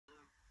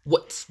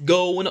What's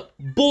going up,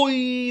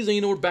 boys? And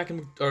you know we're back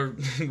in, or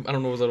I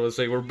don't know what I was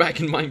saying. We're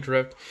back in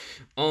Minecraft.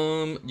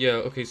 Yeah.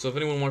 Okay. So if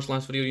anyone watched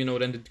last video, you know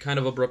it ended kind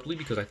of abruptly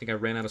because I think I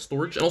ran out of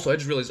storage. And also, I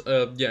just realized,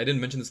 yeah, I didn't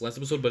mention this last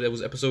episode, but it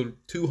was episode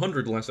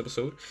 200 last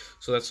episode,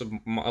 so that's a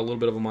little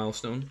bit of a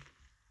milestone.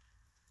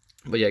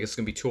 But yeah, I guess it's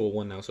gonna be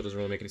 201 now, so it doesn't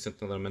really make any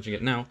sense now that I'm mentioning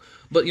it now.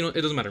 But you know,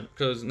 it doesn't matter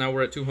because now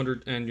we're at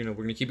 200, and you know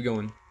we're gonna keep it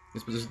going.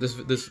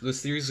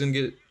 This series is gonna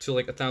get to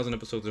like 1,000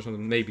 episodes or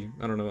something, maybe.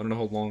 I don't know. I don't know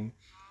how long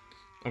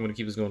I'm gonna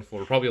keep this going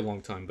for. Probably a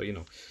long time, but you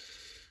know,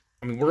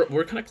 I mean,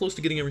 we're kind of close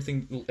to getting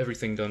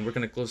everything done. We're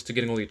kind of close to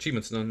getting all the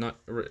achievements done. Not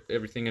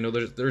everything. I know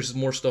there's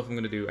more stuff I'm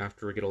gonna do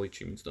after I get all the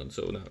achievements done.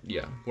 So no,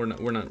 yeah, we're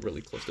not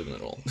really close to it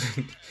at all.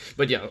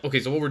 But yeah,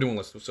 okay. So what we're doing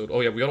last episode? Oh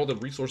yeah, we got all the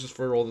resources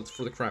for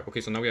the crap. Okay,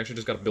 so now we actually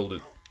just gotta build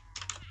it.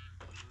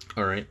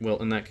 All right. Well,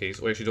 in that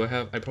case, actually,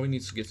 I probably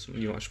need to get some.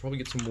 You know, I should probably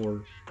get some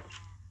more.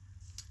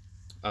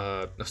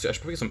 I should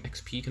probably get some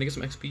XP. Can I get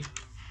some XP?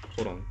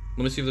 Hold on.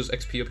 Let me see if there's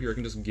XP up here I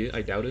can just get.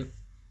 I doubt it.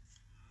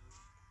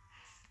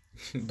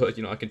 But,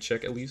 you know, I can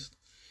check at least.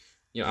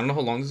 Yeah, I don't know how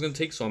long this is going to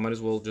take, so I might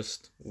as well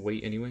just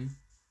wait anyway.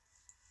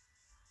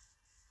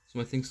 Is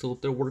my thing still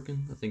up there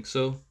working? I think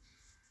so.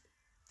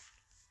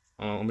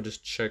 I'm going to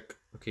just check.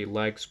 Okay,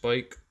 lag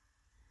spike.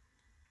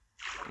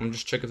 I'm going to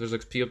just check if there's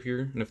XP up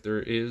here. And if there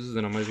is,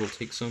 then I might as well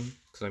take some.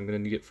 Because I'm going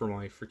to need it for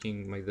my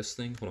freaking, this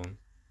thing. Hold on.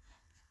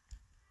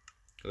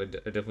 I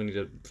definitely need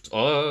to,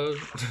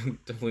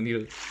 definitely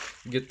need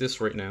to get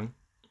this right now.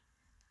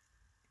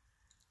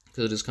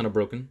 Because it is kind of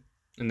broken.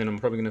 And then I'm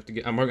probably going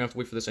to have to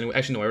wait for this anyway.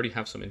 Actually, no, I already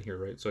have some in here,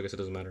 right? So I guess it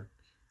doesn't matter.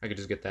 I could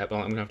just get that, but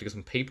I'm going to have to get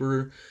some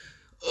paper.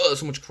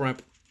 So much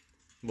crap.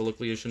 But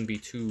luckily it shouldn't be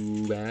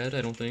too bad,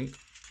 I don't think.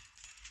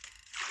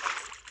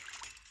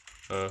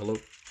 Hello?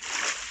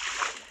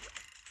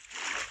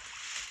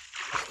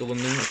 Still in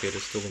there? Okay, it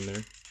is still in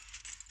there.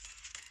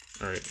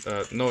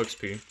 Alright, no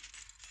XP.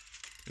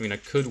 I mean, I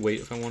could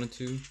wait if I wanted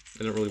to.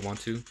 I don't really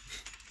want to.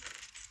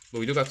 But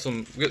we do got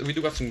some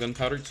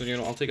gunpowder, so, you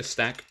know, I'll take a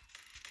stack.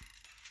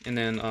 And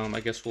then,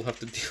 I guess we'll have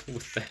to deal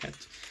with that.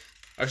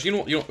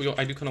 Actually, you know,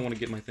 I do kind of want to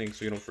get my thing,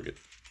 so you don't forget.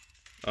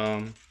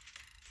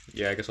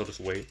 Yeah, I guess I'll just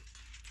wait.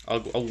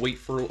 I'll wait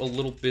for a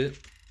little bit.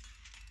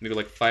 Maybe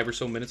like 5 or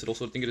so minutes. I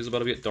think it is about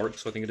to get dark,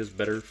 so I think it is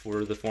better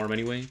for the farm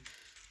anyway.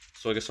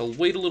 So I guess I'll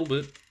wait a little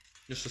bit,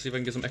 just to see if I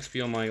can get some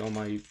XP on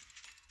my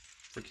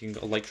freaking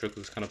elytra, because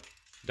it's kind of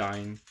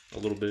dying a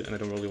little bit, and I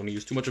don't really want to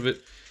use too much of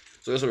it.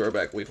 So I guess I'll be right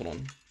back. Wait, hold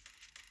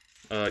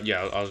on.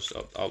 Yeah, I'll just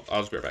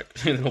be right back,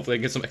 and then hopefully I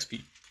can get some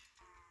XP.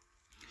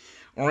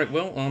 Alright,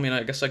 well, I mean,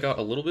 I guess I got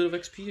a little bit of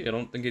XP. I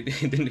don't think it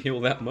didn't heal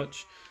that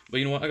much. But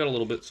you know what? I got a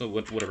little bit, so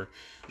whatever.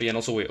 But yeah, and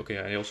also, wait, okay,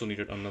 I also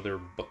needed another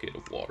bucket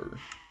of water.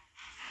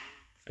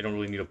 I don't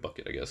really need a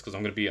bucket, I guess, because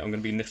I'm gonna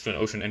be next to an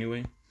ocean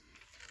anyway.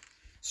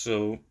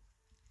 So,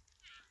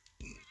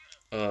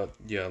 yeah,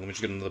 let me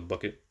just get another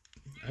bucket.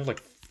 I have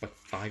like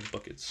 5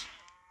 buckets.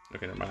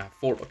 Okay, never mind, I have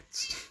 4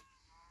 buckets.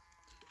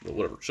 But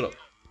whatever, shut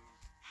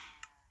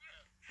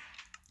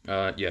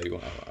up. Yeah,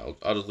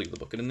 I'll just leave the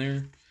bucket in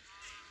there.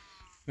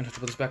 I'm gonna have to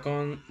put this back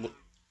on.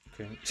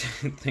 Okay,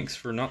 thanks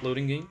for not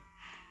loading game.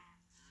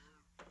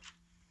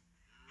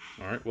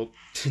 Alright, well,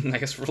 I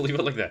guess we'll leave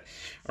it like that.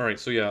 Alright,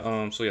 so yeah,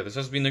 this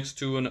has to be next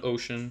to an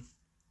ocean.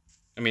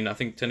 I mean, I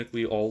think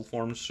technically all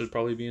farms should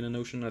probably be in an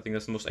ocean. I think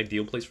that's the most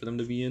ideal place for them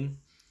to be in.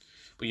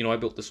 But you know, I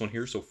built this one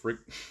here, so frick.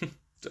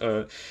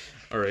 Alright,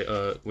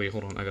 wait,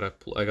 hold on, I gotta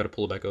pull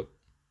it back up.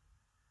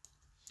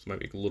 This might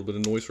make a little bit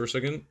of noise for a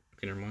second.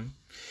 Okay, never mind.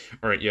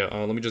 Alright, yeah,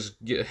 let me just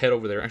head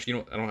over there. Actually,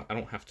 you know, I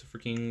don't have to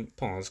freaking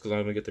pause, because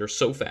I'm gonna get there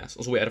so fast.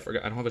 Also, wait, I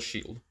forgot, I don't have a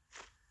shield.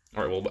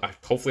 Alright, well,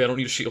 hopefully I don't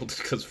need a shield,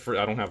 because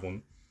I don't have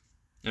one.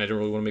 And I don't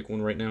really want to make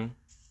one right now.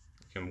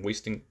 Okay, I'm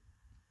wasting...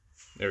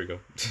 There we go.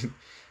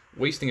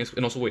 Wasting...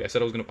 And also, wait, I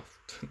said I was gonna...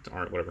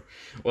 Alright, whatever.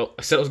 Well,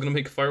 I said I was gonna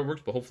make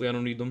fireworks, but hopefully I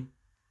don't need them.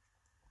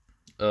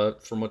 I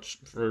don't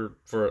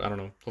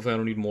know. Hopefully I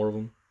don't need more of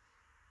them.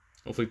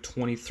 Hopefully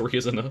 23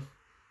 is enough.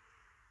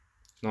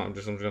 If not, I'm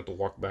just gonna have to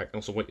walk back.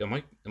 Also, wait, am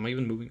I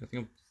even moving? I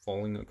think I'm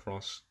falling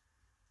across.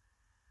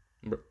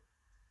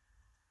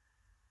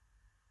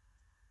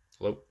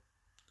 Hello?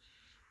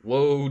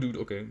 Whoa, dude,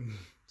 okay.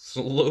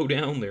 Slow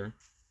down there.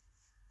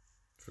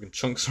 Freaking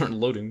chunks aren't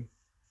loading.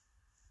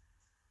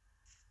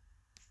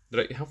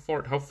 How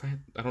far, how fast,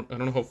 I don't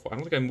know how far, I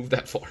don't think I moved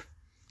that far.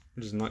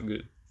 Which is not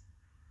good.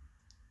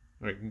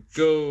 Alright,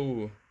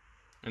 go!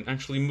 And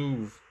actually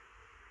move.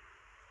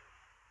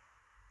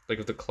 Like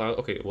if the cloud,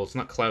 okay, well it's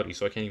not cloudy,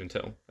 so I can't even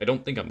tell. I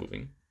don't think I'm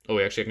moving. Oh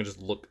wait, actually I can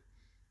just look.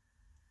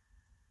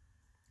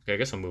 Okay, I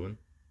guess I'm moving.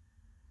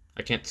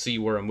 I can't see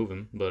where I'm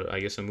moving, but I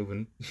guess I'm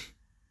moving.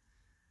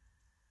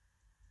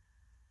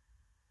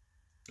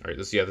 Alright,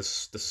 this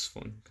is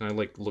fun. Can I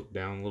like look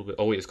down a little bit?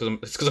 Oh wait, it's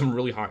because I'm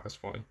really high,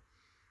 that's why.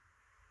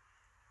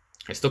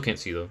 I still can't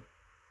see though.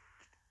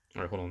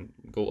 Alright, hold on.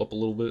 Go up a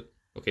little bit.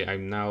 Okay,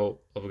 I'm now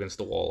up against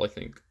the wall, I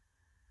think.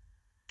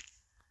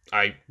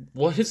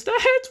 What is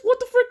that? What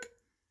the frick?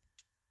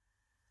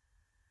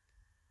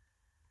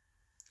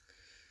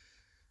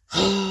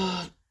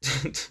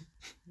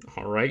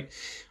 Alright.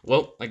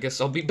 Well, I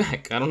guess I'll be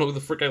back. I don't know who the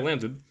frick I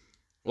landed.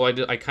 Well, I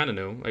did. I kind of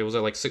know. I was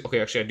at like six. Okay,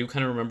 actually, I do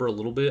kind of remember a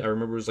little bit. I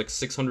remember it was like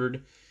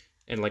 600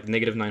 and like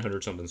negative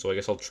 900 something. So I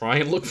guess I'll try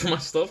and look for my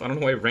stuff. I don't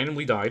know why I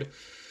randomly died.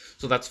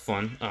 So that's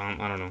fun.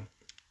 I don't know.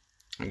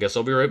 I guess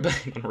I'll be right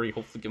back. I'm hurry.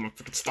 Hopefully, get my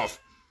freaking stuff.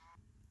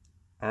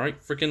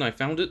 Alright, freaking, I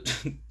found it.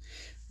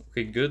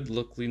 Okay, good.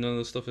 Luckily, none of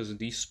the stuff has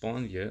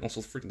despawned yet.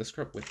 Also, freaking, this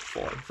crap went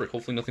far. Frick,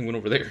 hopefully nothing went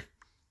over there.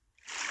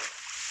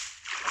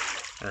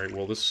 Alright,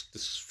 well, this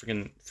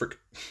freaking frick.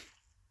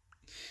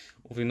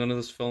 Hopefully none of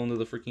this fell into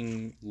the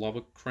freaking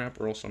lava crap,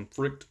 or else I'm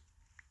fricked.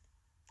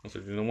 Also,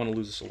 I don't want to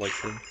lose this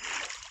elytra.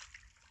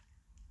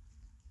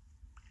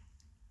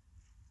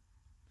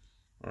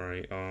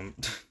 Alright, I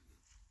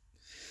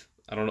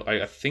don't know.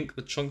 I think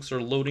the chunks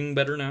are loading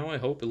better now, I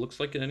hope. It looks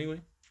like it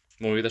anyway.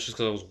 Well, maybe that's just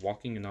because I was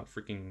walking and not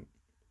freaking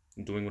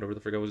doing whatever the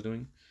frick I was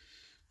doing.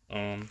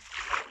 How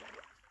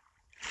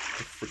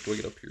the frick do I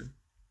get up here?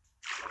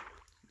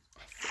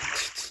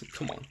 Oh,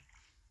 come on.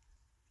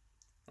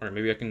 Alright,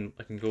 maybe I can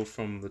go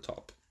from the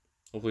top.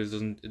 Hopefully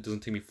it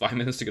doesn't take me 5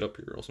 minutes to get up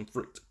here, or else I'm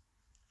fricked.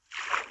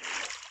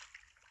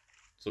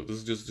 So this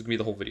is just gonna be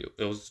the whole video.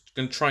 I was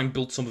gonna try and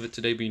build some of it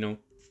today, but you know,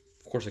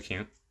 of course I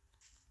can't.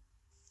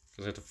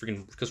 Because I had to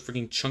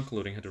freaking chunk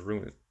loading had to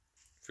ruin it.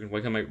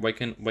 Freaking why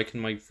can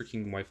my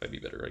freaking Wi-Fi be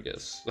better, I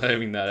guess. I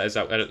mean is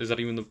that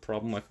even the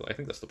problem? I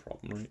think that's the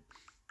problem, right?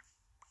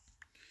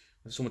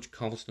 There's so much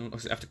cobblestone. I'm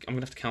gonna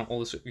have to count all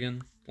this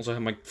again. Also, I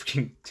have my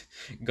freaking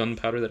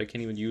gunpowder that I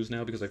can't even use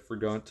now because I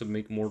forgot to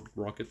make more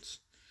rockets.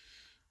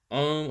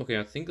 Okay,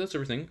 I think that's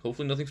everything.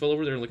 Hopefully nothing fell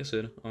over there, like I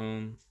said.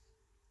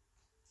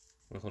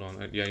 Wait, hold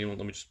on. Yeah, you know what,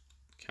 let me just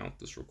count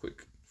this real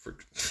quick.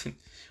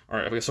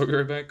 Alright, I guess I'll be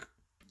right back.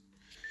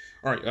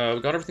 Alright,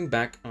 we got everything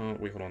back.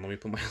 Wait, hold on, let me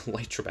put my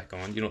elytra back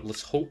on. You know,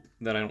 let's hope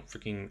that I don't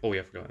freaking... Oh,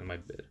 yeah, I forgot, in my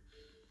bed.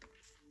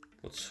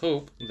 Let's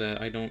hope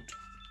that I don't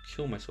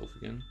kill myself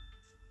again.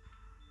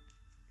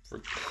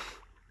 I'm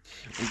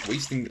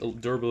wasting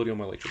durability on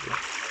my elytra.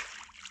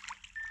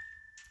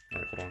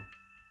 Alright, hold on.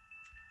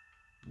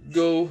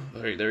 Go!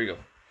 Alright, there we go.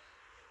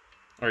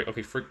 Alright,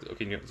 okay, frick.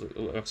 Okay,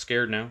 I'm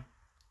scared now.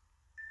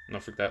 No,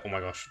 frick that. Oh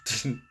my gosh.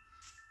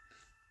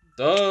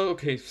 Duh,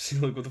 okay, see,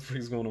 look what the frick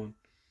is going on.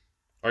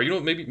 Alright, you know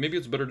what, maybe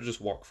it's better to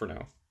just walk for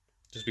now.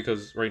 Just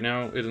because right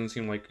now it doesn't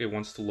seem like it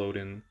wants to load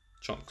in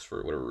chunks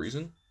for whatever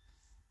reason.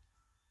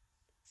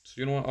 So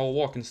you know what, I'll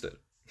walk instead.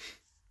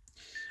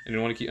 And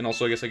you want to keep, and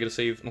also I guess I get to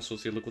save, and also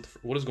see, look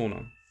what is going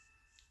on.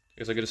 I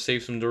guess I get to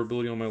save some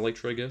durability on my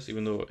elytra, I guess,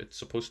 even though it's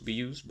supposed to be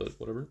used, but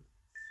whatever.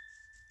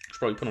 I should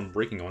probably put on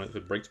braking on it if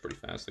it breaks pretty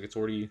fast. Like, it's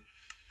already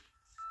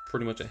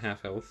pretty much at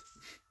half health.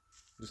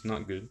 It's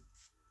not good.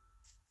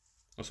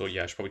 Also,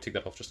 yeah, I should probably take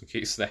that off just in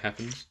case that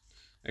happens.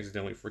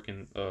 Accidentally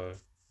freaking,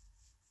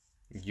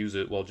 use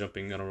it while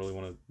jumping. I don't really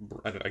want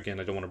to, again,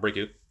 I don't want to break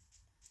it.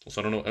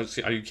 Also, I don't know,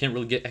 see, you can't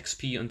really get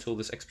XP until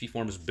this XP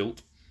farm is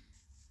built.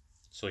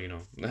 So, you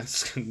know,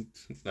 that's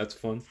that's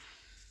fun.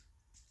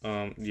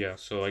 Yeah,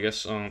 so I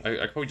guess, I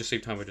could probably just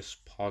save time by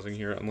just pausing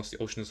here, unless the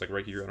ocean is, like,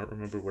 right here. I don't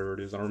remember where it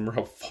is. I don't remember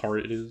how far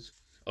it is.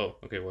 Oh,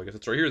 okay, well, I guess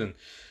it's right here, then.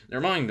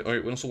 Never mind.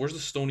 Alright, so where's the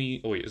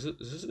stony... Oh, wait, is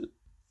this it?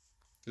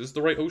 Is this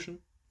the right ocean?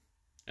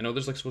 I know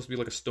there's, like, supposed to be,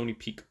 like, a stony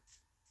peak.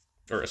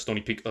 Or a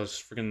stony peak, a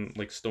freaking,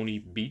 like, stony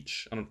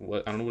beach. I don't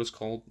know what it's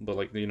called, but,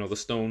 like, you know, the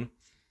stone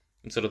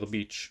instead of the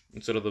beach,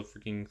 instead of the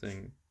freaking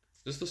thing.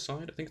 Is this the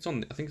side? I think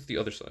it's the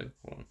other side.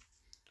 Hold on.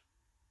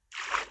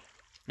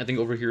 I think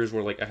over here is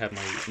where, like, I have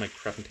my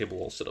crafting table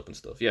all set up and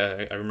stuff.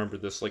 Yeah, I remember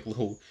this, like,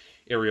 little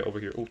area over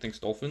here. Oh, thanks,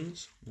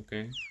 dolphins.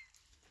 Okay.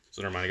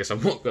 So, never mind. I guess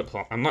I'm not going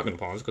to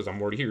pause because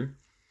I'm already here.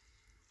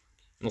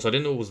 And also, I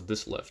didn't know it was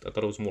this left. I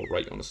thought it was more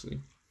right, honestly.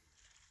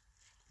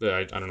 But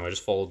I don't know. I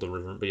just followed the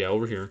river. But, yeah,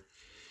 over here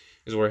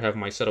is where I have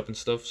my setup and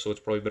stuff. So, it's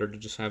probably better to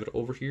just have it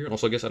over here. And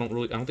also, I guess I don't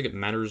think it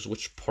matters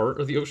which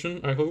part of the ocean,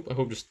 I hope. I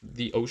hope just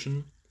the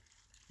ocean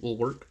will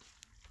work.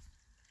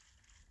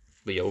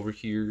 But, yeah, over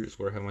here is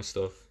where I have my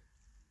stuff.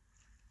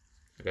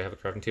 Like, I have a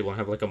crafting table and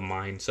I have, like, a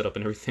mine set up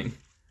and everything.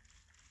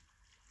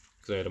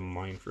 Because I had a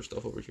mine for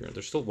stuff over here.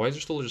 Why is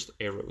there still just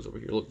arrows over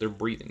here? Look, they're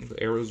breathing. The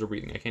arrows are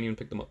breathing. I can't even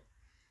pick them up.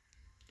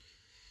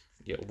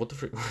 Yeah, what the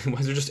frick? Why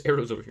is there just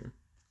arrows over here?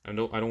 I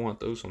don't want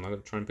those, so I'm not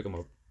going to try and pick them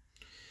up.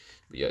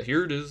 But yeah,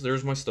 here it is.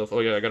 There's my stuff. Oh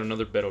yeah, I got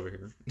another bed over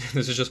here.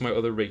 This is just my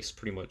other race,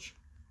 pretty much.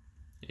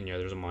 And yeah,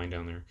 there's a mine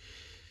down there.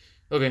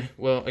 Okay,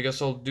 well, I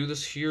guess I'll do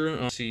this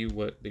here. See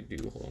what they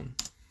do. Hold on.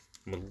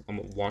 I'm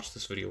gonna watch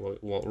this video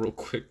real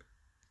quick.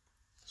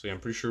 So yeah, I'm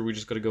pretty sure we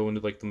just gotta go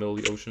into, like, the middle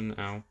of the ocean.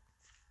 Ow.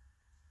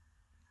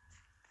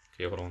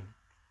 Okay, hold on.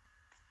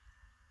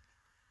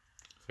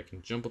 If I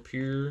can jump up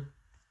here.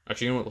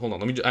 Actually, you know what? Hold on.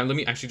 Let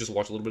me actually just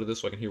watch a little bit of this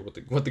so I can hear what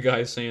the guy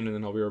is saying, and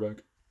then I'll be right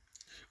back.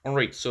 All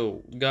right.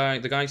 So the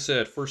guy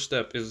said first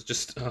step is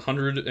just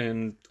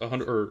 100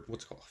 or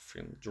what's it called?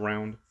 Freaking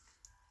drowned.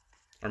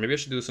 Or maybe I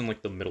should do this in,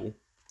 like, the middle,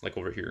 like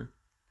over here.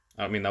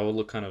 I mean, that would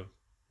look kind of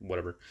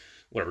whatever.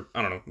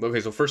 I don't know. Okay,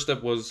 so first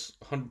step was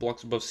 100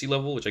 blocks above sea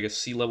level, which I guess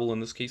sea level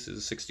in this case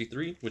is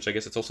 63, which I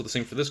guess it's also the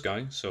same for this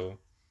guy. So,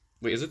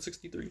 wait, is it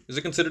 63? Is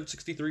it considered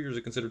 63 or is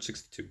it considered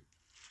 62?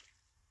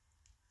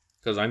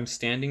 because I'm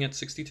standing at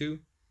 62.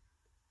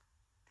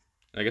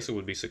 I guess it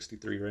would be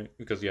 63, right?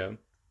 Because yeah,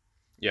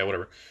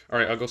 whatever. All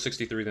right, I'll go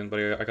 63 then. But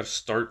I gotta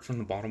start from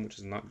the bottom, which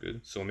is not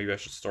good. So maybe I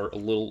should start a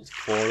little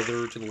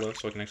farther to the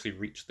left so I can actually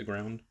reach the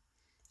ground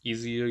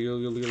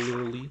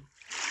easily.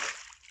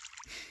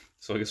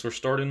 So I guess we're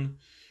starting.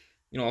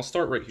 You know, I'll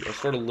start right here. I'll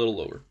start a little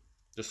lower,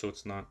 just so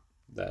it's not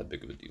that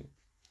big of a deal.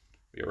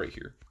 Yeah, right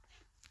here.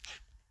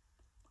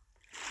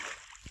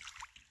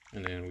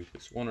 And then we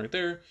place one right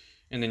there.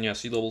 And then, yeah,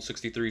 sea level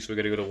 63, so we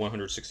gotta go to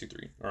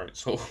 163. Alright,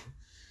 so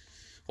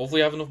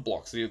hopefully I have enough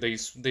blocks.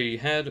 They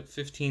had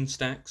 15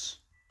 stacks.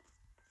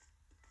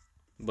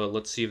 But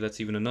let's see if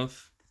that's even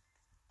enough.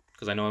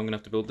 Because I know I'm gonna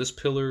have to build this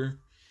pillar.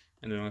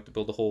 And then I have to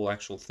build the whole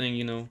actual thing,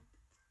 you know.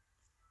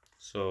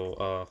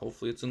 So,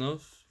 hopefully it's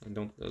enough.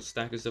 A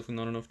stack is definitely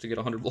not enough to get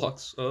 100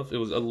 blocks of. It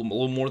was a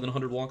little more than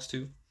 100 blocks,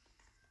 too.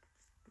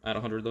 At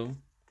 100, though.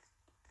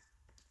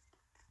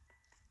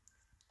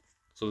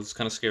 So this is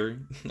kind of scary.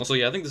 Also,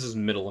 yeah, I think this is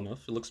middle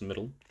enough. It looks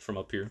middle from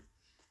up here.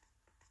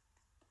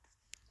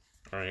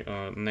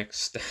 Alright, next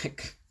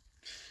stack.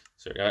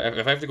 Sorry,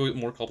 if I have to go get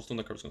more cobblestone,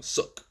 that card's gonna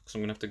suck. So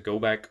I'm gonna have to go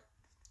back,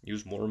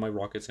 use more of my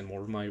rockets and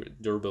more of my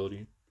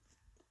durability.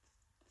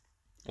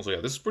 Also,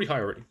 yeah, this is pretty high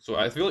already. So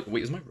I feel like,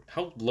 wait,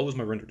 how low is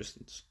my render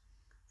distance?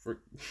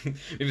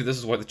 Maybe this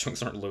is why the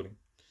chunks aren't loading.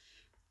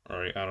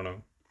 Alright, I don't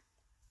know.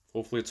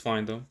 Hopefully it's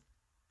fine, though.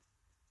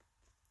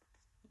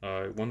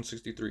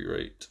 163,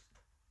 right?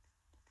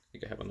 I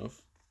think I have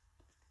enough.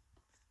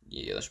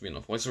 Yeah, that should be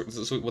enough. Well,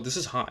 this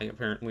is high,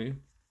 apparently.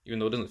 Even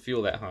though it doesn't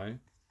feel that high.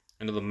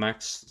 I know the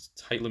max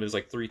height limit is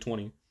like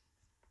 320.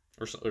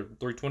 Or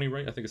 320,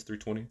 right? I think it's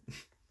 320.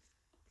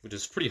 Which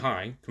is pretty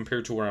high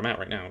compared to where I'm at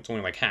right now. It's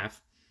only like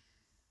half.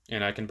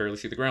 And I can barely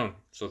see the ground.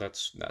 So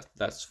that's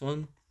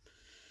fun.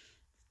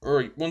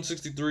 Alright,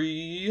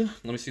 163.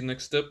 Let me see the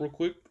next step real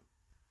quick.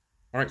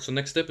 Alright, so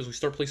next step is we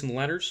start placing the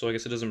ladders. So I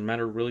guess it doesn't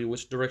matter really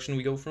which direction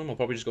we go from. I'll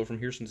probably just go from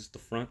here since it's the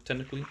front,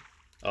 technically.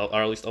 Or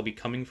at least I'll be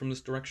coming from this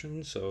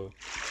direction, so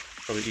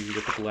probably easy to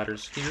put the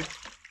ladders here.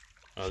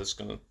 This is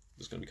gonna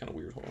be kind of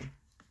weird. Hold on.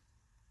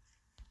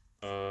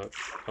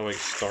 How do I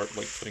start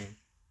like putting?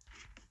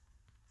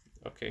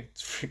 Okay,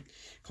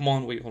 come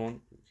on, wait, hold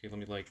on. Okay, let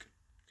me like.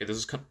 Okay,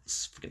 this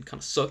freaking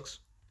kind of sucks.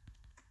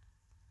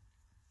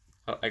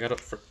 I gotta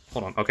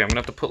hold on. Okay, I'm gonna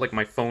have to put like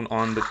my phone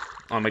on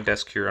my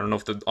desk here. I don't know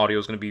if the audio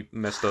is gonna be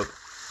messed up.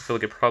 I feel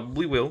like it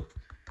probably will.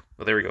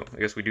 But there we go. I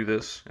guess we do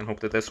this and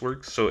hope that this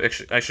works. So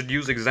I should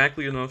use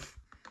exactly enough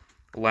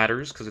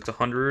ladders because it's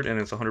 100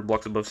 and it's 100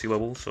 blocks above sea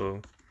level.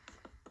 So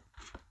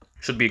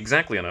should be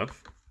exactly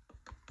enough.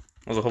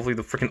 Also, hopefully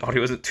the freaking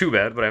audio isn't too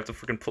bad. But I have to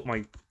freaking put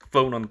my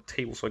phone on the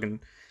table so I can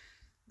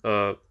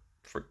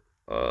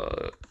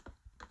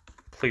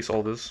place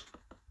all this.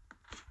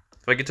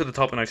 If I get to the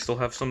top and I still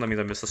have some, that means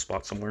I missed a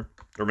spot somewhere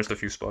or missed a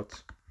few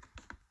spots.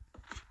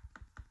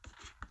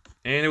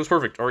 And it was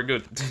perfect. All right,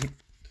 good.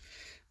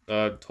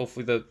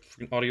 Hopefully the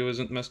audio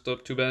isn't messed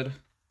up too bad.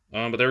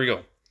 But there we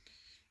go.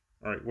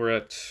 Alright, we're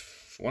at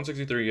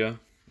 163, yeah.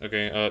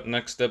 Okay,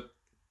 next step.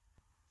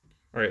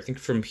 Alright, I think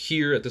from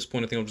here, at this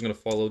point, I think I'm just going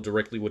to follow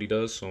directly what he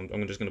does. So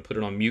I'm just going to put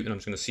it on mute, and I'm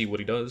just going to see what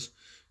he does.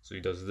 So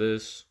he does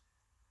this.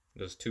 He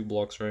does 2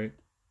 blocks, right?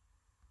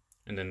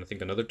 And then I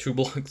think another 2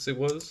 blocks it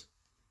was.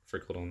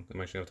 Frick, hold on.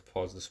 I'm actually going to have to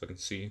pause this so I can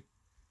see.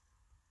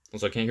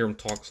 Also, I can't hear him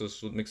talk, so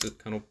this makes it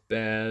kind of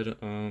bad.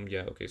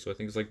 Yeah, okay, so I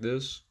think it's like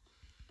this.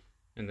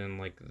 And then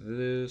like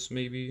this,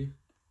 maybe.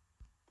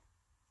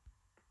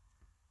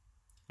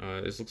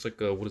 This looks like,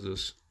 what is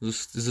this?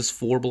 Is this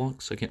 4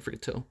 blocks? I can't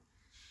freaking tell.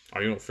 Oh,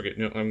 you don't forget.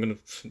 No, I'm gonna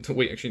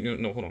wait. Actually,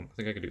 no, hold on. I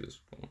think I can do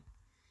this. Hold on.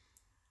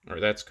 All right,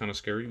 that's kind of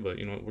scary, but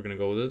you know what? We're gonna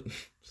go with it.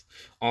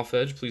 Off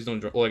edge, please don't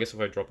drop. Well, I guess if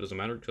I drop it doesn't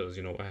matter because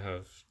you know I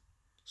have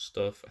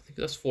stuff. I think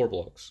that's 4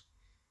 blocks.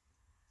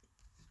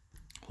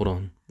 Hold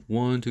on.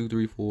 1, 2,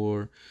 3,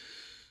 4.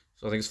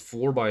 So I think it's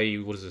 4 by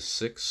what is this?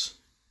 6.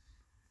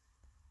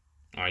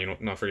 You know,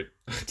 no, forget.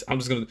 I'm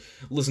just gonna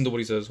listen to what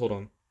he says. Hold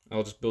on.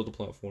 I'll just build the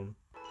platform.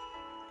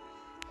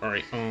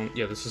 Alright,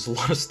 yeah, this is a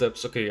lot of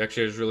steps. Okay,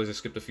 actually, I just realized I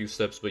skipped a few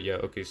steps, but yeah,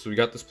 okay, so we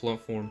got this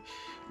platform.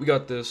 We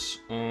got this,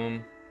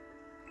 I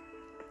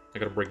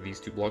gotta break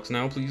these 2 blocks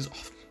now, please.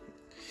 Oh,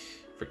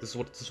 frick, this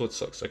is what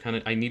sucks.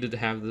 I needed to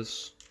have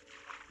this.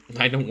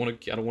 I don't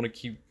want these to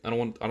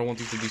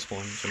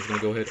despawn, so I'm just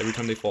gonna go ahead, every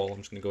time they fall, I'm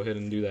just gonna go ahead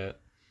and do that.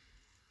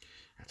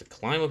 I have to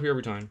climb up here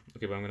every time.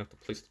 Okay, but I'm gonna have to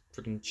place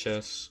the freaking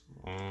chests.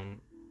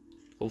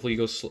 Hopefully he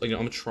goes, you know,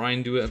 I'm gonna try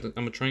and do it, I'm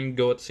gonna try and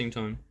go at the same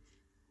time.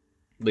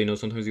 But you know,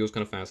 sometimes he goes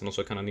kind of fast, and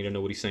also I kind of need to know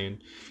what he's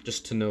saying,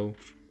 just to know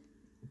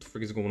what the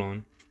frick is going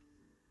on.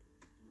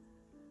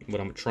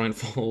 But I'm gonna try and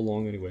follow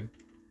along anyway.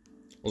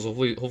 Also,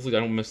 hopefully I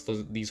don't mess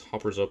these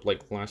hoppers up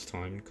like last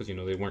time, because you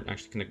know they weren't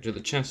actually connected to the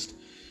chest.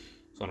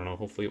 So I don't know.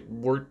 Hopefully it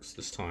works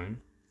this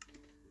time.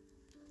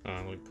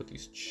 Let me put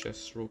these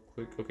chests real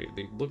quick. Okay,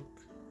 they look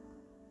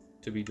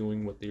to be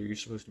doing what you're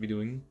supposed to be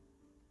doing.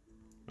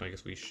 I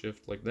guess we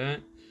shift like that.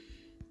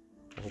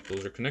 I hope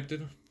those are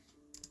connected.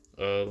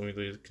 Let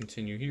me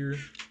continue here.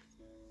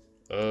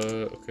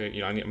 Okay,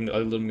 yeah, I'm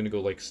gonna go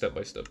like step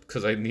by step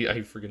because I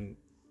freaking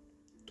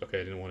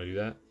Okay, I didn't want to do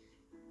that.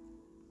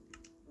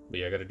 But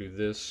yeah, I gotta do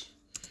this.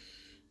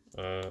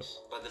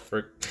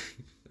 Frick.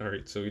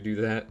 Alright, so we do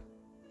that.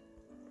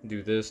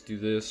 Do this, do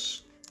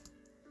this.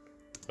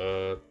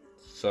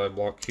 Side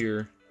block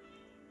here.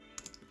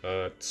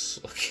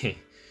 Okay.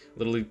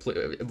 Literally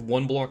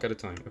one block at a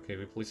time. Okay,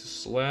 we place a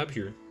slab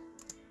here.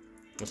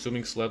 I'm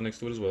assuming slab next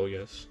to it as well,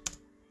 yes.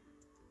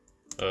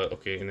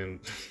 Okay, and then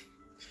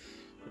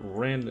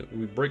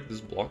we break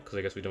this block, because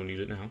I guess we don't need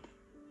it now.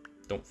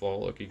 Don't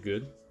fall, okay,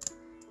 good.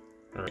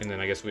 Alright, and then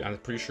I guess I'm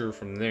pretty sure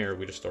from there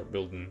we just start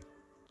building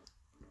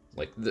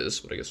like this,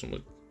 but I guess I'm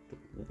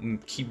gonna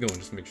keep going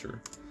just to make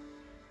sure.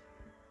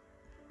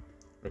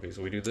 Okay,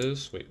 so we do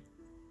this, wait.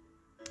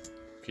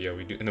 Okay, yeah,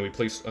 we do, and then we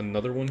place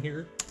another one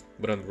here,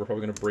 but we're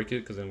probably gonna break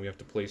it, because then we have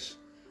to place,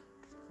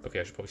 okay,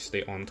 I should probably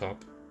stay on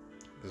top,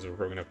 because we're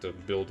probably gonna have to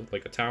build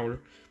like a tower,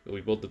 but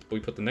we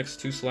put the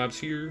next two slabs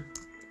here,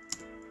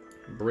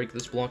 break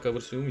this block, I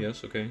would assume,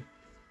 yes, okay.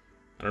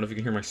 I don't know if you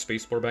can hear my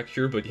spacebar back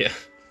here, but yeah.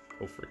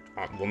 Oh, frick.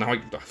 Well, now I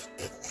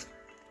guess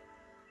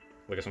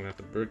I'm gonna have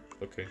to break,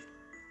 okay.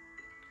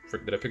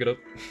 Frick, did I pick it up?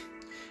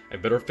 I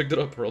better have picked it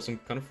up, or else I'm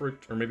kind of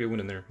fricked, or maybe I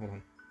went in there, hold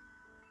on.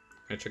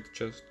 Can I check the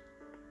chest?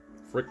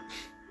 Frick.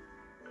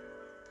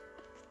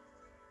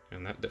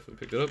 And that definitely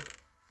picked it up.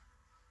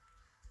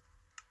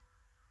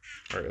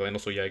 Alright, and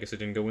also, yeah, I guess it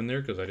didn't go in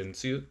there because I didn't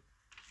see it.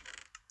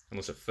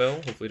 Unless it fell.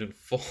 Hopefully it didn't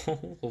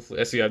fall. Hopefully,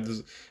 I see.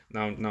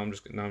 Now I'm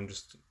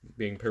just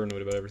being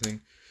paranoid about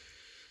everything.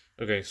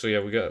 Okay, so yeah,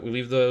 we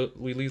leave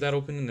that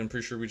open, and I'm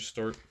pretty sure we just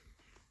start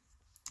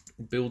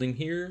building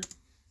here.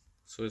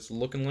 So it's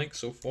looking like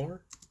so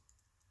far.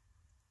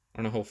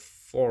 I don't know how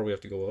far we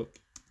have to go up.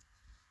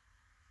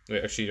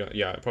 Wait, actually,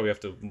 yeah, I probably have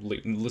to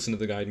listen to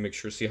the guide and make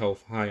sure, see how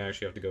high I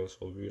actually have to go. So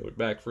I'll be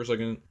back for a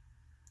second.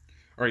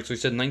 Alright, so he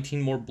said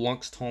 19 more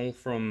blocks tall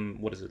from,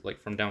 what is it,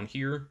 like from down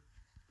here?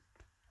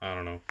 I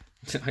don't know.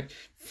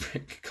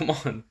 Come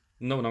on.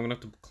 No, now I'm gonna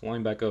have to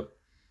climb back up.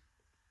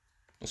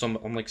 Also,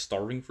 I'm like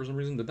starving for some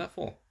reason. Did that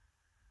fall?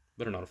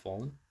 Better not have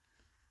fallen.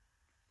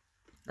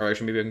 Alright,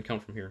 actually, maybe I can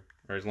count from here.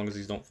 Alright, as long as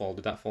these don't fall.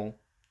 Did that fall?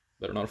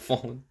 Better not have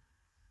fallen.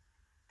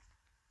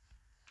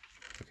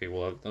 Okay,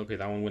 well, okay,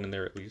 that one went in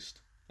there at least.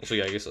 So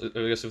yeah, I guess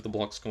if the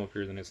blocks come up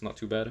here, then it's not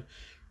too bad.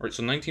 Alright,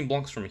 so 19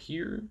 blocks from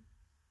here?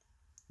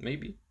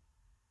 Maybe?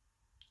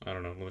 I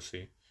don't know, let's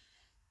see.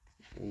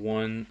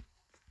 1,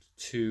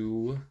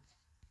 2...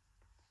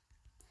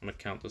 I'm gonna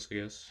count this, I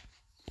guess.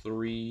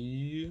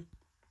 3...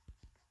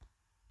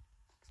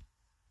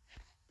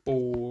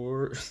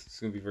 4... It's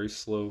gonna be very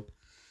slow.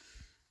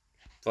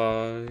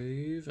 5...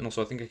 And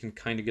also I think I can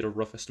kind of get a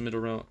rough estimate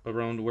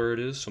around where it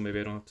is, so maybe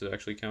I don't have to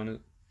actually count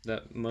it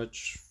that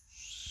much.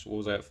 What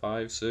was that?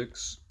 5,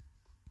 6...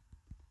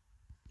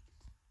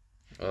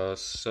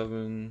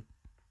 7...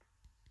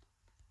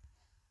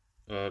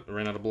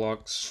 ran out of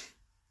blocks.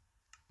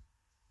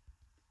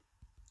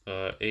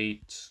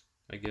 8,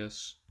 I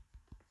guess.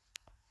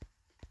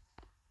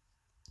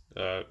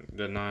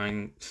 The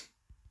 9,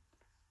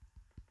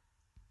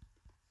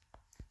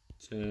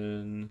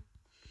 10,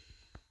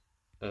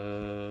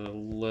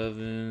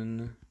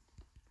 11,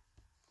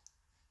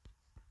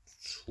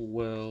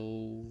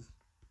 12.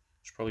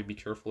 Should probably be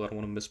careful. I don't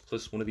want to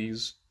misplace one of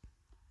these.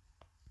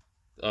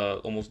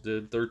 Almost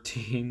did.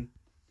 13,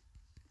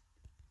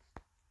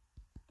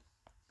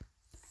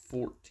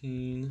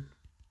 14,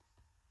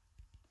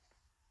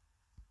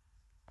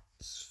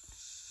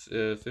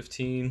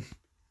 15.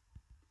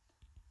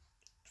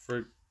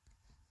 For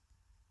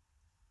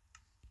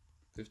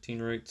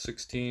 15, right?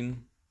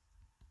 16,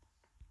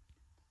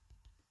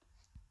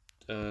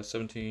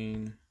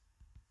 17,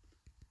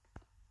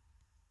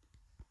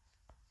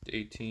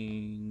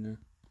 18,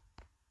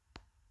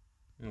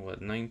 and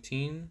what,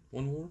 19?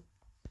 One more?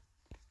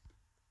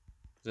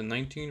 Is it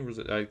 19 or was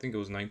it? I think it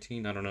was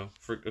 19. I don't know.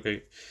 Okay,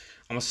 I'm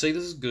gonna say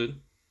this is good,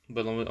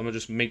 but I'm gonna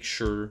just make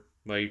sure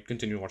by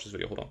continuing to watch this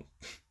video. Hold on.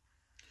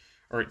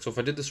 Alright, so if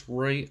I did this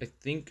right, I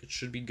think it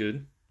should be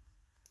good.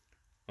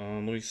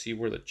 Let me see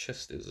where the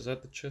chest is. Is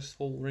that the chest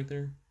hole right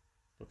there?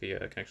 Okay, yeah,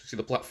 I can actually see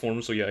the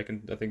platform, so yeah, I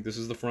think this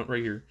is the front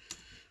right here.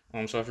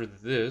 So after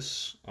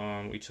this,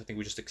 I think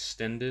we just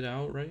extend it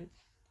out, right?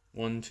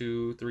 1,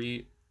 2,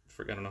 3,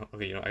 I don't know.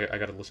 Okay, you know, I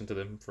gotta listen to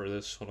them for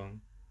this. Hold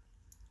on.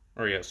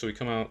 Alright, yeah, so we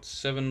come out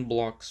 7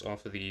 blocks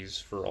off of these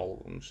for all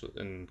of them, so,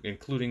 and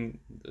including,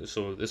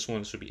 so this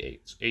one should be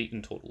 8. So 8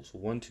 in total. So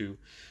 1, 2,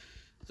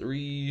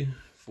 3,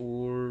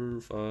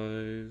 4,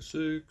 5,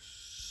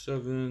 6,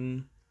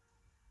 7,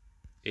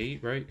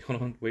 8, right?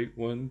 Hold on, wait,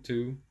 1,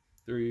 2,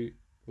 3,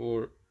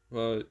 4,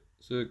 5,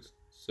 6,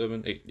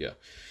 7, 8, yeah.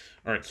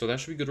 Alright, so that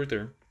should be good right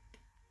there.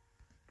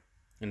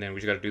 And then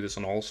we just gotta do this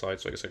on all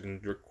sides, so I guess I can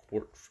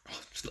record,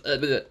 I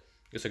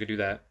guess I could do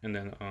that, and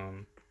then,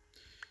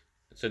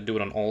 it said do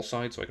it on all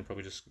sides, so I can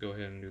probably just go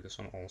ahead and do this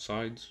on all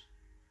sides.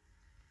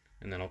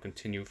 And then I'll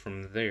continue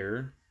from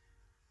there.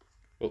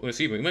 Well, let's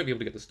see, we might be able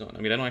to get this done.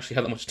 I mean, I don't actually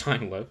have that much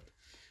time left,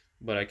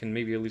 but I can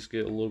maybe at least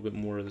get a little bit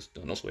more of this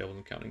done. Also, I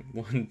wasn't counting.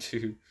 1,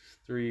 2,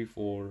 3,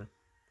 4,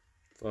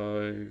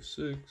 5,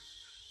 6,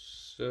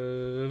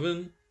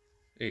 7,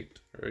 8.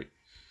 Alright.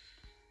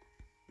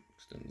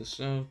 extend this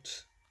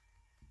out.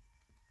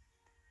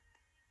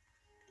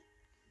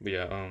 But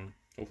yeah,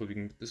 hopefully we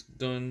can get this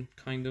done,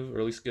 kind of, or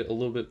at least get a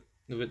little bit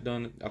of it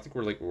done. I think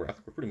we're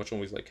pretty much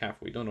always like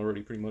halfway done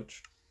already, pretty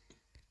much.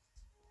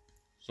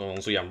 So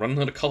yeah, I'm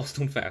running out of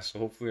cobblestone fast, so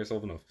hopefully I still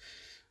have enough.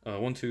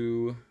 1,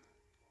 2,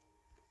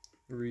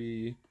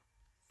 3,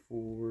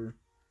 4,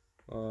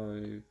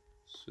 5,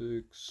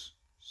 6,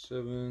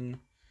 7,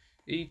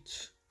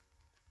 8.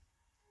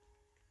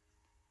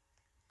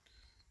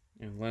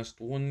 And last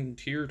one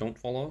here, don't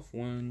fall off.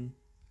 1.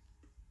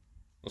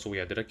 Also,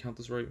 yeah, did I count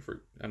this right?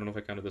 I don't know if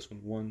I counted this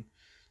one. 1,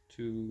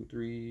 2,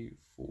 3,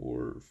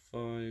 4,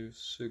 5,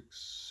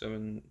 6,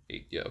 7,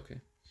 8. Yeah,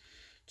 okay.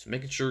 Just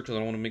making sure because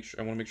I want to make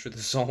sure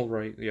this is all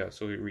right. Yeah,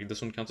 so we read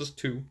this one counts as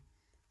 2,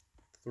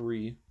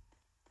 3,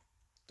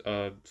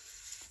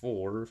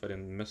 4. If I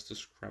didn't mess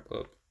this crap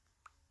up.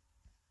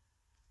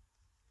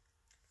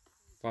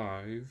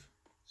 5,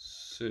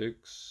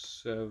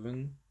 6,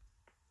 7,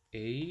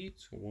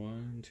 8.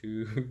 1,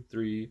 2,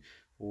 3,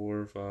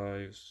 4,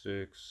 5,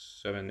 6,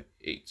 7,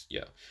 8.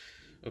 Yeah.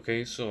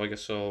 Okay, so I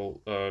guess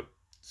I'll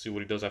see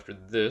what he does after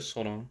this.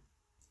 Hold on.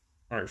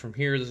 Alright, from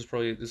here, this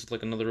is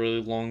like another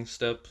really long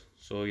step.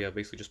 So yeah,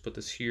 basically just put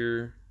this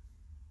here,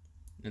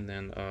 and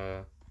then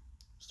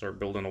start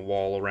building a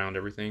wall around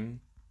everything.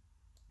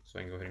 So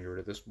I can go ahead and get rid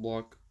of this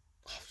block.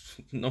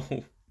 Oh,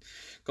 no,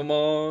 come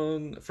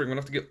on! I'm gonna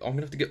have to get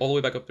all the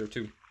way back up there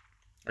too.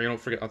 Or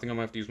forget. I think I'm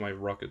gonna have to use my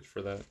rocket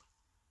for that.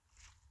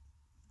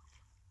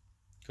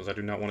 Because I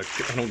do not want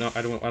to.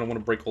 I don't want to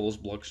break all those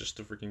blocks just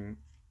to freaking.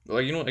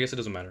 Like, I guess it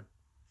doesn't matter.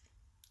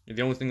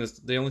 The only thing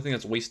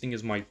that's wasting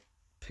is my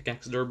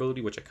pickaxe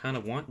durability, which I kind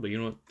of want, but you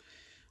know what?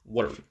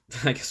 Whatever.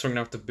 I guess we're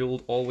gonna have to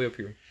build all the way up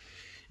here,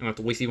 and I have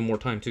to waste even more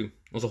time too.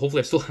 Also,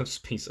 hopefully, I still have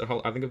space. I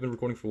think I've been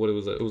recording for what it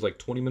was. It was like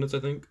 20 minutes, I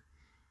think.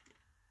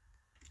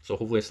 So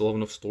hopefully, I still have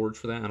enough storage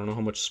for that. I don't know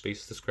how much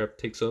space this crap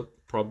takes up.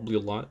 Probably a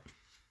lot.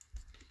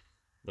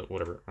 But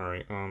whatever. All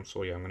right.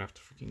 So yeah, I'm gonna have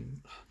to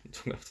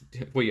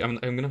freaking. Wait. I'm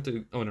gonna have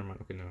to. Oh, never mind.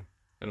 Okay, no.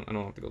 I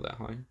don't have to go that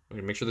high.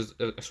 Okay, make sure this.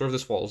 I swear if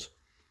this falls.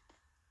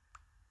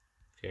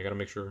 Okay, I gotta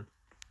make sure.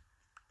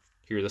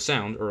 Hear the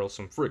sound, or else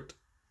I'm fricked.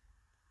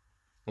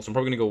 Also, I'm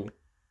probably gonna go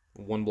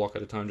one block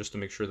at a time just to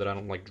make sure that I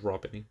don't like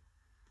drop any.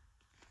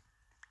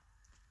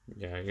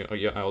 Yeah.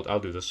 I'll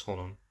do this. Hold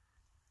on.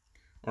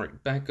 All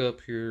right, back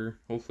up here.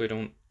 Hopefully, I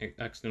don't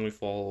accidentally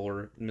fall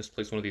or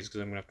misplace one of these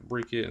because I'm gonna have to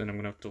break it, and then I'm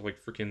gonna have to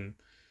like freaking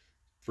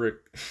frick.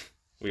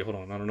 Wait, hold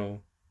on. I don't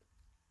know.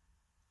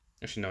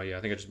 Actually, no. Yeah,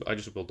 I think I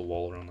just built the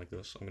wall around like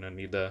this. I'm gonna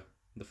need the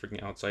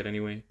freaking outside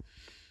anyway.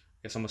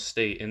 Guess I'm gonna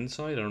stay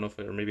inside. I don't know if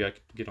or maybe I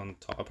could get on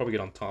top. I'll probably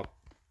get on top.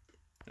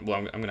 Well,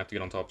 I'm gonna have to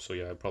get on top, so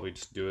yeah, I'd probably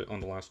just do it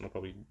on the last one. I'll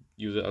probably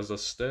use it as a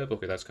step.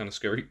 Okay, that's kind of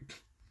scary.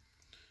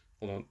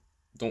 Hold on.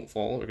 Don't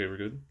fall. Okay, we're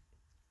good.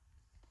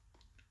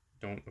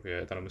 Don't. Okay,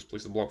 I thought I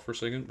misplaced the block for a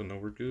second, but no,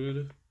 we're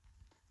good.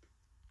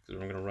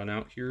 Because I'm gonna run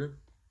out here.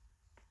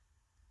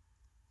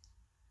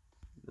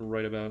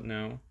 Right about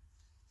now.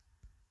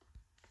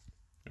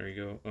 There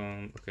you go.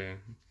 Okay.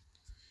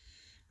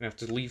 I have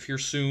to leave here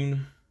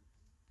soon.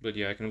 But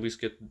yeah, I can at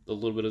least get a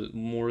little bit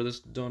more of this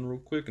done real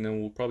quick, and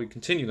then we'll probably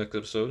continue next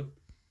episode.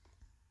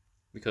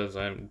 Because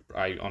I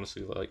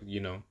honestly, like,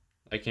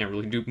 I can't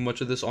really do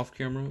much of this off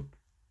camera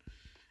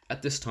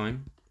at this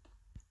time.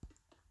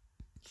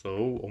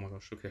 So, oh my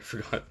gosh, okay, I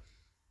forgot.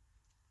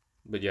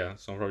 But yeah,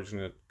 so I'm probably just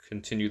gonna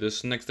continue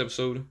this next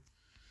episode.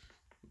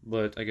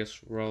 But I guess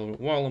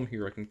while I'm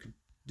here, I can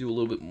do a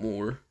little bit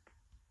more.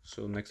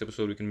 So next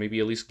episode we can maybe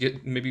at least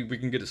maybe we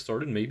can get it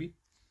started, maybe.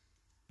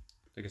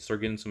 I can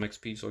start getting some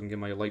XP so I can get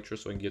my elytra,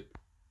 so I can get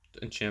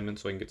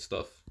enchantments, so I can get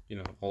stuff.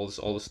 All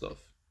this stuff.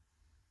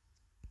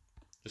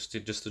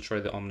 Just to try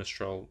the ominous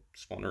trial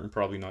spawner and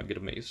probably not get a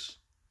mace.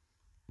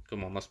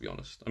 Come on, let's be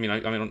honest. I mean, I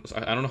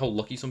don't know how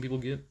lucky some people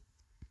get.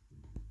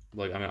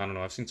 Like, I don't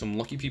know. I've seen some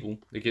lucky people.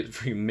 They get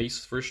free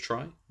mace first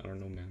try. I don't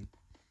know, man.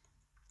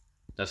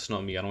 That's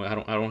not me. I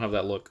don't have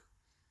that luck.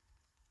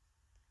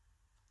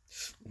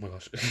 Oh my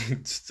gosh,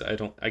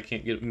 I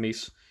can't get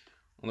mace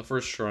on the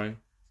first try,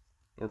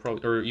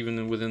 or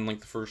even within like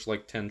the first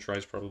like 10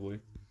 tries probably.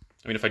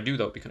 I mean, if I do,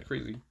 that would be kind of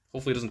crazy.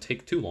 Hopefully, it doesn't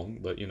take too long,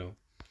 but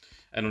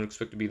I don't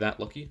expect to be that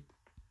lucky.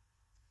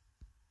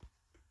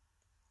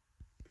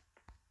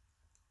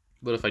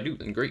 But if I do,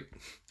 then great.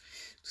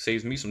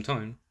 Saves me some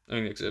time. I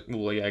mean,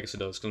 well, yeah, I guess it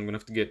does, because I'm gonna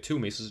have to get 2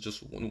 maces,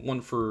 just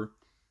one for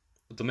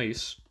the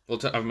mace.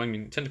 Well, I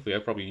mean, technically, I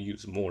probably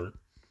use more,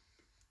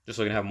 just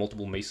so I can have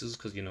multiple maces,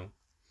 because I'm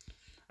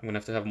gonna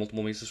have to have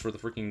multiple maces for the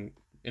freaking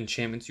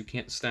enchantments you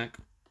can't stack.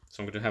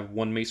 So I'm gonna have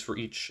 1 mace for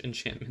each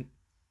enchantment,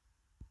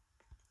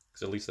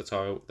 because at least that's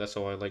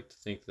how I like to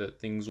think that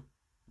things.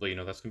 But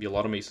that's gonna be a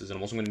lot of maces, and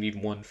I'm also gonna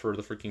need 1 for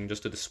the freaking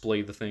just to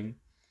display the thing,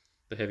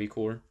 the heavy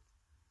core.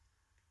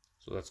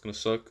 So that's gonna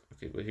suck.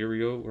 Okay, but here we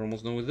go. We're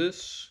almost done with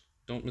this.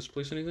 Don't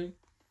misplace anything.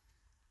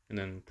 And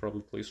then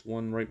probably place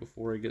 1 right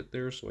before I get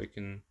there so I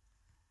can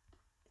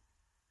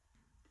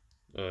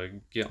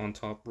get on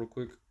top real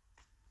quick.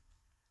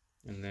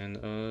 And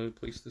then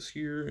place this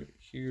here,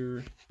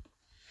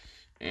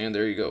 and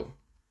there you go.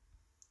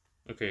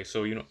 Okay,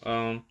 so,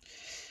 I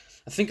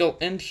think I'll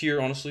end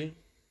here, honestly.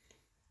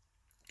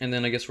 And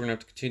then I guess we're gonna have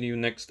to continue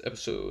next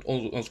episode.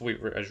 Also, wait,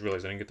 I just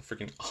realized I didn't get the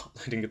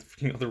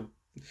freaking other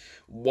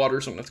water,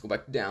 so I'm gonna have to go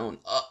back down.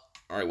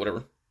 Alright,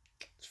 whatever.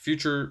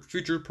 Future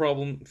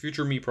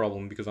me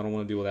problem, because I don't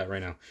want to deal with that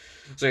right now.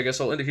 So I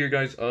guess I'll end it here,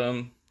 guys.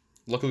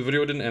 Luckily the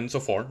video didn't end so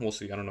far. We'll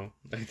see. I don't know.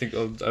 I think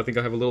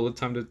I have a little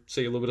time to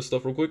say a little bit of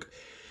stuff real quick.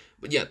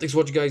 But yeah, thanks for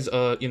watching, guys.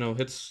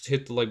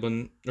 Hit the like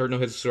button, or no,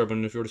 hit the subscribe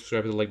button if you already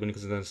subscribed. Hit the like button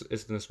because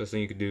it's the best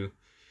thing you could do.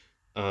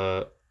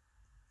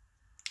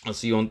 I'll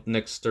see you on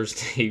next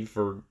Thursday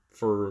for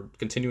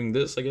continuing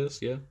this, I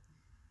guess. Yeah,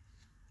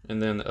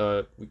 and then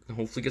we can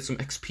hopefully get some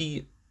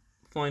XP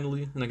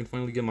finally, and I can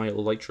finally get my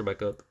elytra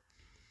back up.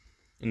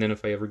 And then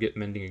if I ever get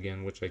mending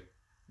again, which I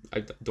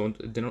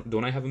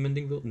don't I have a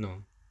mending build?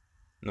 No.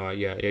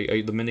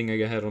 The mending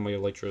I had on my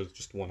elytra is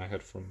just one I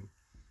had from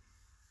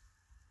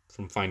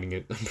finding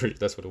it.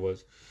 That's what it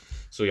was.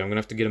 So yeah, I'm gonna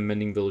have to get a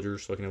mending villager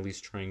so I can at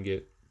least try and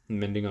get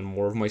mending on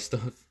more of my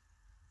stuff.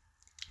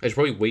 I should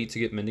probably wait to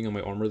get mending on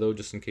my armor though,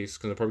 just in case,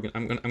 because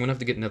I'm gonna have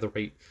to get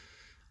netherite.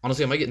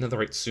 Honestly, I might get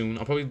netherite soon.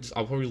 I'll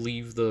probably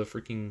leave the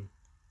freaking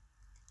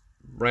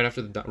right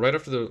after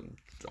the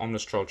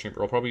ominous trial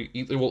chamber. I'll probably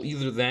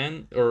either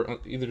then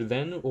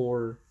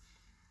or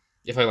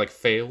if I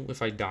fail,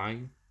 if I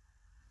die,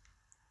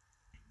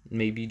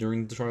 maybe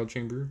during the trial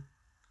chamber,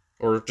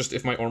 or just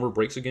if my armor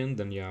breaks again,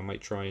 then yeah, I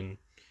might try and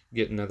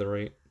get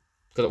netherite.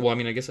 Cause I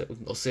mean, I guess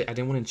I'll say I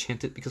didn't want to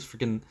enchant it because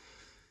freaking.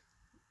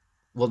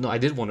 Well, no, I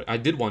did want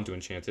to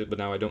enchant it, but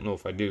now I don't know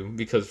if I do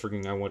because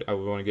freaking I would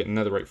want to get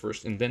netherite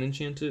first and then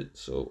enchant it.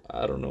 So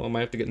I don't know. I might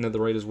have to get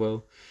netherite as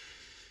well.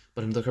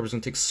 But the cover's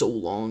gonna take so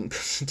long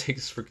because it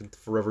takes freaking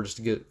forever just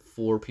to get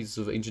 4 pieces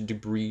of ancient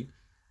debris,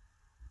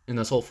 and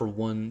that's all for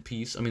 1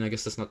 piece. I mean, I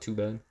guess that's not too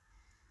bad.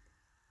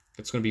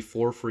 It's gonna be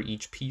 4 for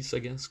each piece, I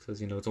guess,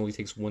 because it only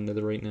takes 1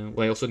 netherite now.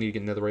 Well, I also need to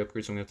get netherite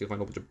upgrade, so I'm gonna have to find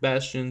a bunch of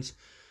bastions.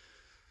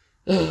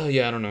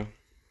 Yeah, I don't know.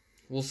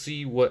 We'll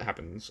see what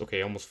happens. Okay,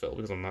 I almost fell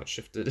because I'm not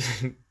shifted.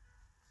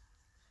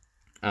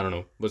 I don't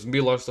know, but it's gonna be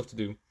a lot of stuff to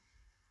do.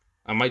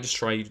 I might just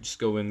try to just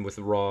go in with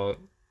raw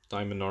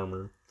diamond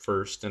armor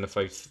first, and if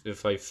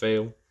I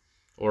fail,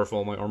 or if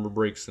all my armor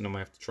breaks, then I might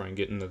have to try and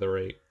get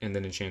netherite and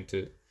then enchant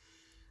it,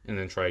 and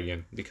then try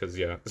again, because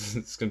yeah,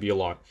 it's gonna be a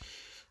lot.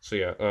 So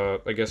yeah,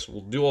 I guess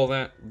we'll deal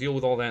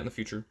with all that in the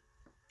future,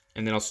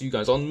 and then I'll see you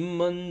guys on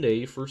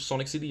Monday for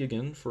Sonic CD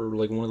again, for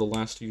one of the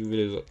last few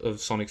videos of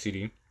Sonic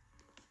CD.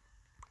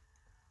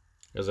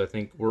 As I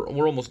think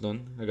we're almost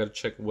done. I gotta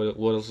check what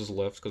else is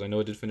left, because I know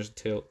I did finish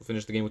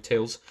the game with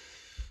Tails.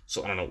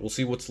 So I don't know. We'll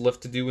see what's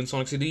left to do in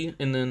Sonic CD,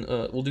 and then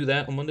we'll do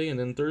that on Monday, and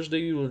then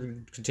Thursday we'll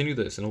continue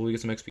this, and hopefully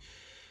get some XP.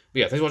 But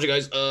yeah, thanks for watching,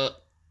 guys.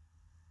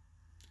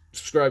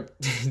 Subscribe,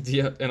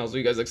 yeah, and I'll see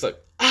you guys next time.